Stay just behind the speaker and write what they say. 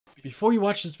Before you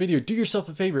watch this video, do yourself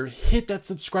a favor, hit that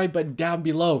subscribe button down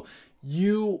below.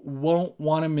 You won't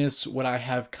want to miss what I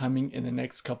have coming in the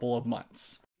next couple of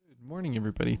months. Good morning,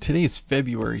 everybody. Today is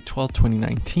February 12th,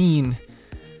 2019.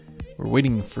 We're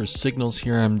waiting for signals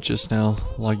here. I'm just now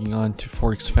logging on to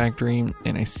Forex Factory,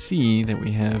 and I see that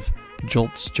we have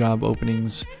Jolt's job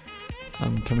openings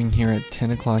coming here at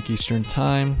 10 o'clock Eastern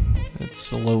time.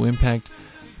 That's a low impact.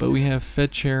 But we have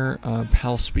Fed Chair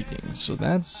Powell speaking, so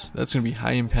that's going to be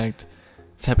high impact.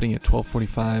 It's happening at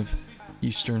 12:45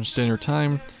 Eastern Standard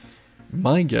Time.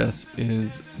 My guess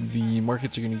is the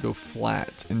markets are going to go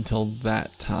flat until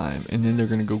that time, and then they're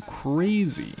going to go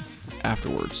crazy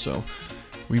afterwards. So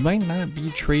we might not be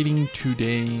trading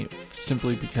today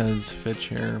simply because Fed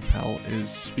Chair Powell is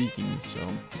speaking. So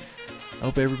I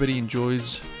hope everybody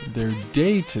enjoys their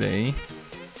day today.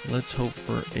 Let's hope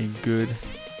for a good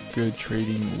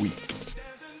trading week.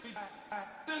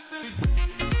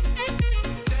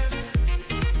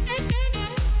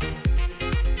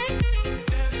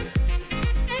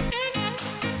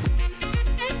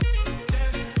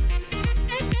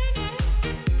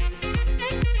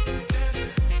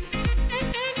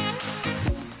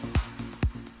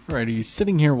 Alrighty,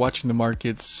 sitting here watching the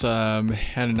markets, had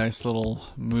a nice little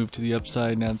move to the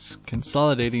upside. Now it's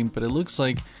consolidating, but it looks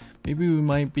like maybe we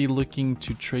might be looking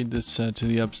to trade this to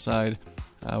the upside,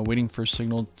 waiting for a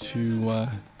signal to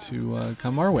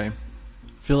come our way.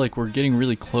 I feel like we're getting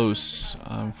really close.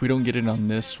 If we don't get it on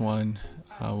this one,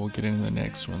 we'll get it in the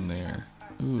next one there.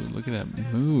 Ooh, look at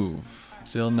that move.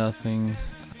 Still nothing.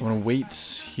 I want to wait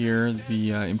here.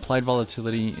 The implied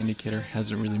volatility indicator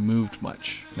hasn't really moved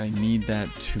much, and I need that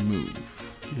to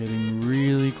move. Getting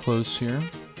really close here.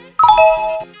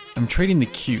 I'm trading the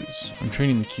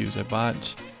Qs. I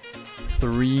bought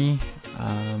 3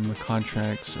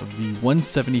 contracts of the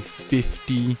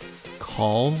 170.50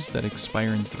 calls that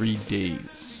expire in 3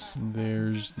 days.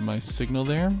 There's my signal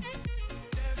there.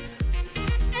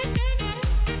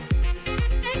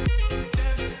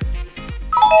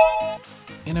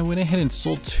 And I went ahead and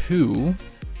sold 2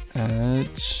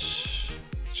 at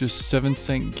just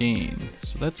 7-cent gain.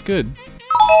 So that's good.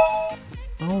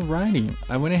 Alrighty,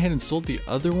 I went ahead and sold the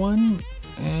other one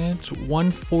at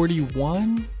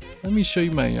 141. Let me show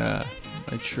you my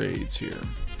my trades here.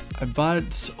 I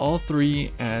bought all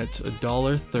 3 at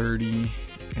 $1.30,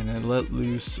 and I let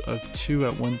loose of 2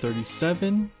 at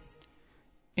 137,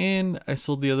 and I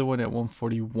sold the other one at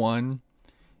 141.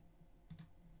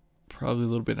 Probably a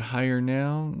little bit higher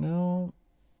now. No.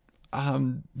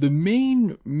 The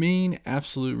main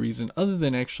absolute reason, other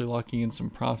than actually locking in some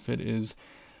profit, is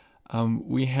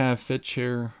we have Fed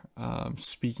Chair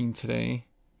speaking today.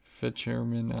 Fed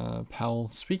Chairman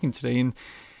Powell speaking today, and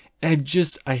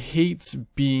I hate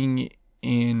being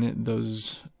in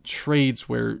those trades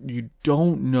where you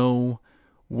don't know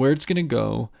where it's gonna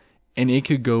go, and it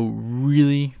could go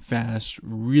really fast,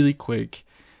 really quick,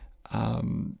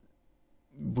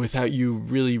 without you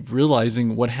really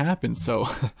realizing what happened. So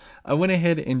I went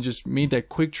ahead and just made that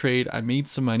quick trade. I made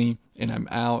some money, and I'm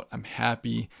out. I'm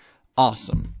happy.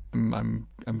 Awesome. I'm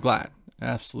glad.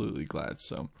 Absolutely glad.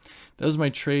 So that was my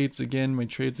trades again.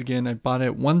 I bought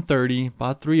at 130,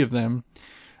 bought 3 of them,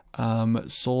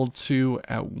 sold 2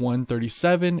 at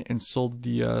 137, and sold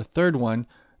the third one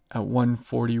at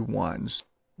 141.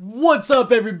 What's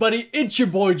up, everybody? It's your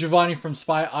boy Giovanni from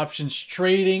SPY Options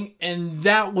Trading, and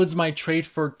that was my trade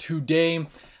for today.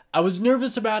 I was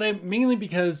nervous about it mainly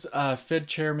because Fed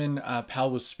Chairman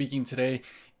Powell was speaking today,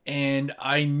 and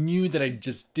I knew that I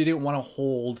just didn't want to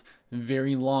hold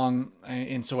very long,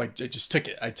 and so I just took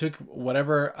it. I took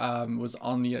whatever was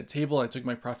on the table. I took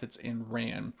my profits and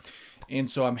ran, and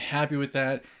so I'm happy with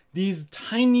that. These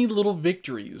tiny little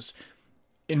victories,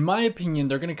 in my opinion,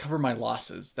 they're going to cover my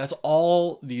losses. That's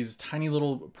all these tiny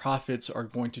little profits are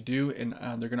going to do, and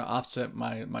they're going to offset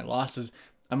my losses.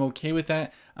 I'm okay with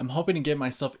that. I'm hoping to get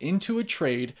myself into a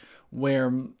trade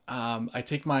where I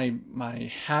take my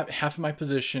half of my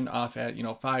position off at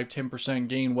 5-10%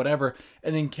 gain, whatever,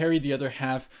 and then carry the other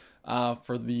half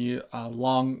for the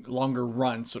longer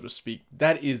run, so to speak.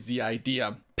 That is the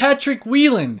idea. Patrick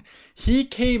Wieland, he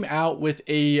came out with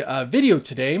a video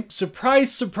today.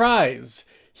 Surprise, surprise.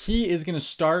 He is going to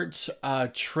start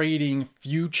trading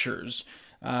futures,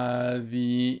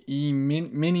 the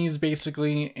E-minis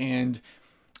basically, and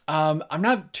I'm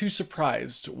not too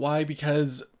surprised. Why?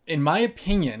 Because in my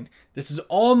opinion, this is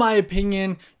all my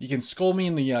opinion. You can scold me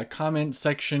in the comment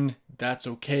section. That's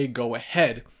okay. Go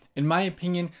ahead. In my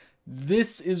opinion,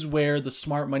 this is where the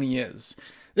smart money is.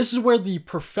 This is where the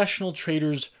professional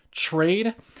traders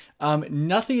trade.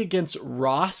 Nothing against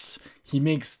Ross. He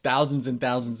makes thousands and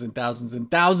thousands and thousands and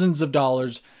thousands of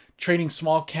dollars trading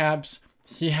small caps.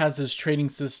 He has his trading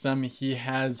system. He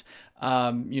has,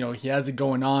 he has it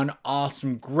going on.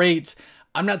 Awesome. Great.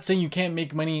 I'm not saying you can't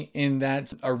make money in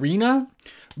that arena,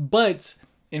 but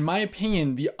in my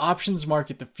opinion, the options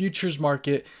market, the futures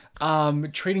market,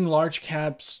 trading large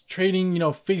caps, trading,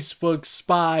 Facebook,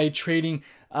 SPY, trading,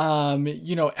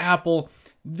 Apple,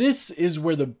 this is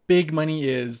where the big money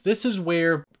is. This is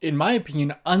where, in my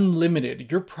opinion,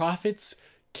 unlimited. Your profits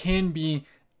can be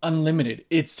unlimited.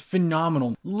 It's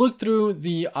phenomenal. Look through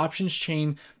the options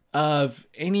chain of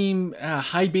any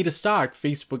high beta stock,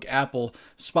 Facebook, Apple,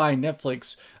 SPY,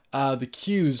 Netflix, the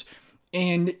Qs,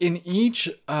 and in each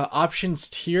options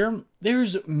tier,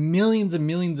 there's millions and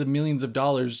millions and millions of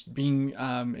dollars being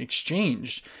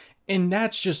exchanged. And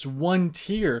that's just one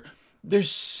tier.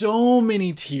 There's so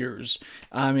many tiers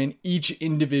in each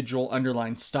individual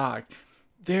underlying stock.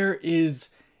 There is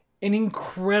an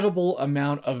incredible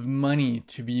amount of money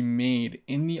to be made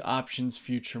in the options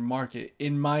future market.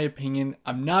 In my opinion,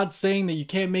 I'm not saying that you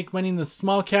can't make money in the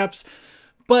small caps,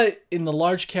 but in the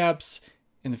large caps,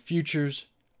 in the futures,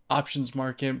 options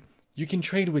market, you can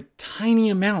trade with tiny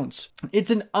amounts. It's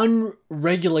an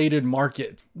unregulated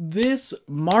market. This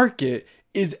market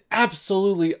is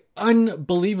absolutely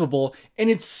unbelievable,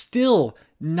 and it's still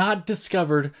not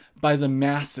discovered by the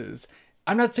masses.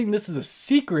 I'm not saying this is a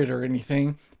secret or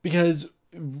anything, because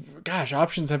gosh,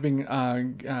 options have been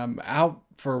out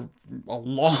for a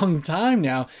long time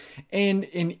now. And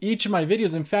in each of my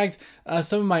videos, in fact,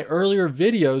 some of my earlier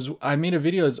videos, I made a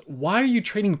video is, why are you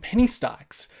trading penny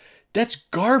stocks? That's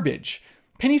garbage.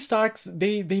 Penny stocks,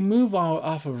 they move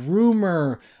off of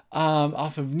rumor,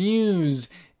 off of news,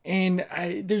 and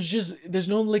there's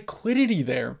no liquidity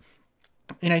there.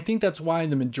 And I think that's why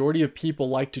the majority of people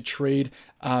like to trade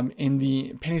in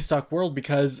the penny stock world,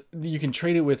 because you can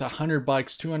trade it with $100,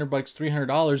 $200,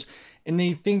 $300, and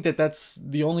they think that that's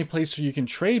the only place where you can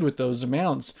trade with those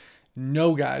amounts.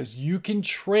 No, guys, you can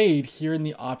trade here in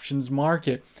the options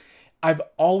market. I've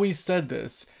always said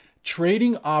this.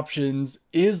 Trading options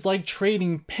is like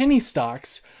trading penny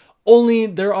stocks, only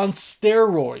they're on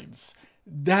steroids.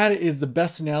 That is the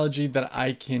best analogy that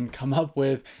I can come up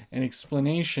with, an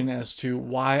explanation as to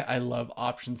why I love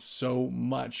options so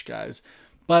much, guys.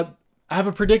 But I have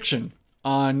a prediction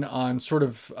on sort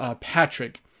of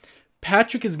Patrick.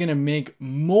 Patrick is going to make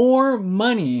more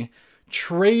money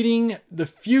trading the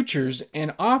futures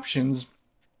and options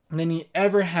than he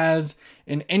ever has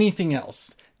in anything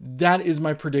else. That is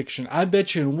my prediction. I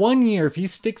bet you in 1 year, if he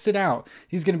sticks it out,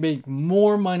 he's going to make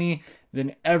more money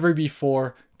than ever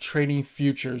before trading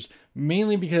futures,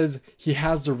 mainly because he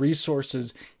has the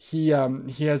resources. He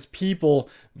has people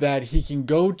that he can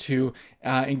go to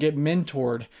and get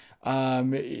mentored.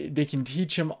 They can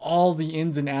teach him all the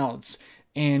ins and outs,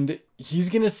 and he's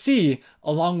going to see,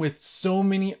 along with so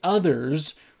many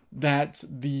others, that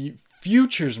the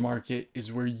futures market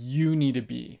is where you need to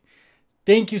be.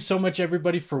 Thank you so much,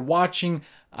 everybody, for watching.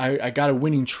 I got a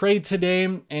winning trade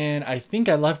today, and I think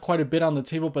I left quite a bit on the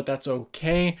table, but that's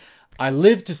okay. I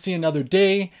live to see another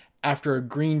day after a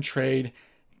green trade.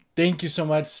 Thank you so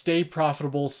much. Stay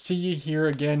profitable. See you here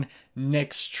again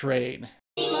next trade.